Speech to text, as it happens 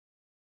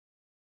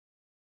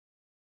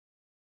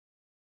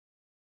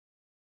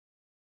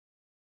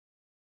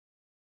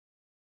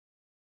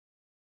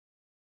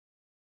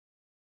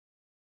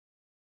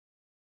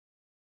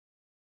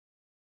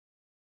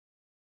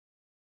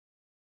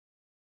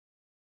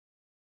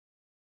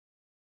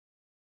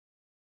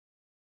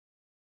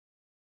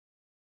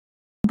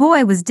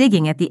boy was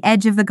digging at the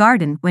edge of the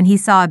garden when he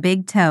saw a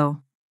big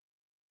toe.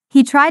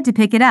 He tried to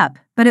pick it up,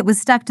 but it was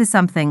stuck to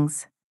some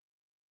things.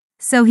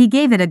 So he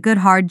gave it a good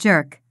hard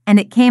jerk, and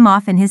it came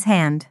off in his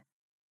hand.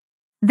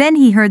 Then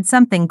he heard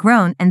something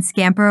groan and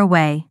scamper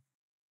away.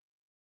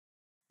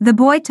 The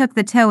boy took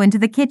the toe into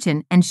the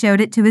kitchen and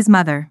showed it to his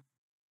mother.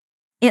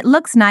 "It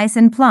looks nice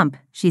and plump,"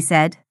 she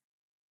said.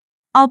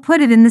 "I'll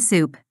put it in the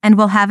soup, and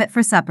we'll have it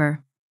for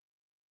supper."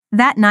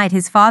 That night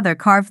his father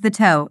carved the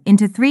toe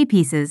into 3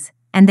 pieces,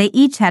 and they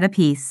each had a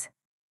piece.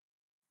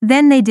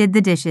 Then they did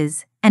the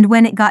dishes, and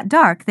when it got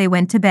dark they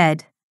went to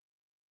bed.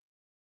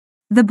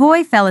 The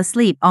boy fell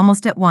asleep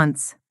almost at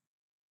once.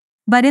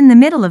 But in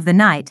the middle of the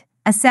night,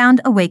 a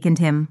sound awakened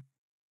him.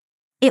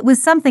 It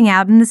was something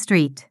out in the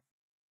street.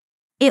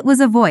 It was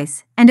a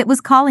voice, and it was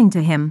calling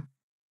to him.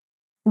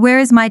 "Where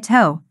is my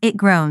toe?" it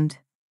groaned.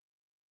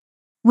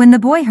 When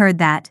the boy heard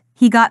that,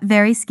 he got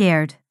very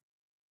scared.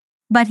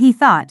 But he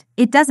thought,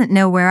 "It doesn't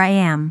know where I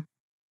am.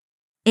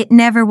 It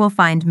never will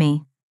find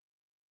me."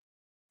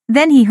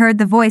 Then he heard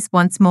the voice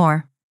once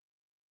more.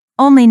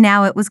 Only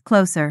now it was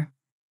closer.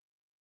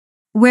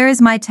 "Where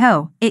is my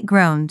toe?" it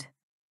groaned.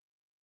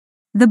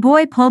 The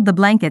boy pulled the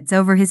blankets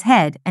over his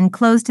head and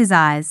closed his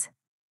eyes.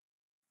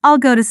 "I'll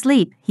go to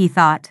sleep," he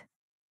thought.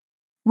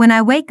 "When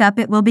I wake up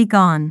it will be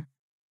gone."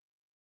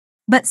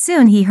 But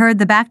soon he heard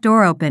the back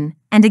door open,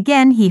 and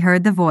again he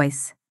heard the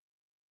voice.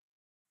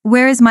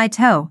 "Where is my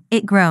toe?"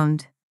 it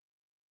groaned.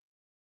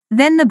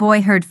 Then the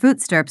boy heard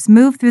footsteps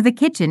move through the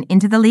kitchen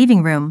into the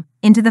living room,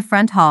 into the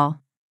front hall.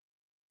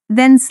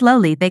 Then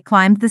slowly they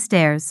climbed the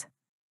stairs.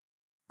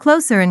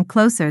 Closer and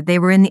closer they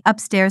were in the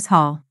upstairs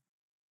hall.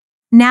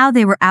 Now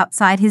they were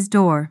outside his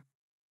door.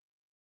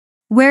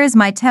 "Where is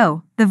my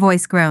toe?" the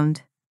voice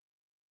groaned.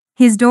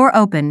 His door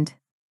opened.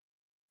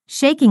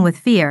 Shaking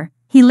with fear,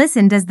 he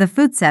listened as the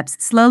footsteps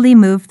slowly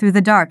moved through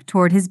the dark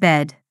toward his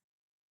bed.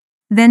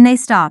 Then they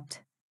stopped.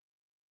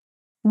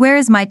 "Where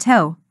is my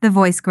toe?" the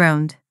voice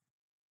groaned.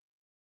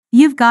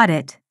 "You've got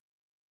it."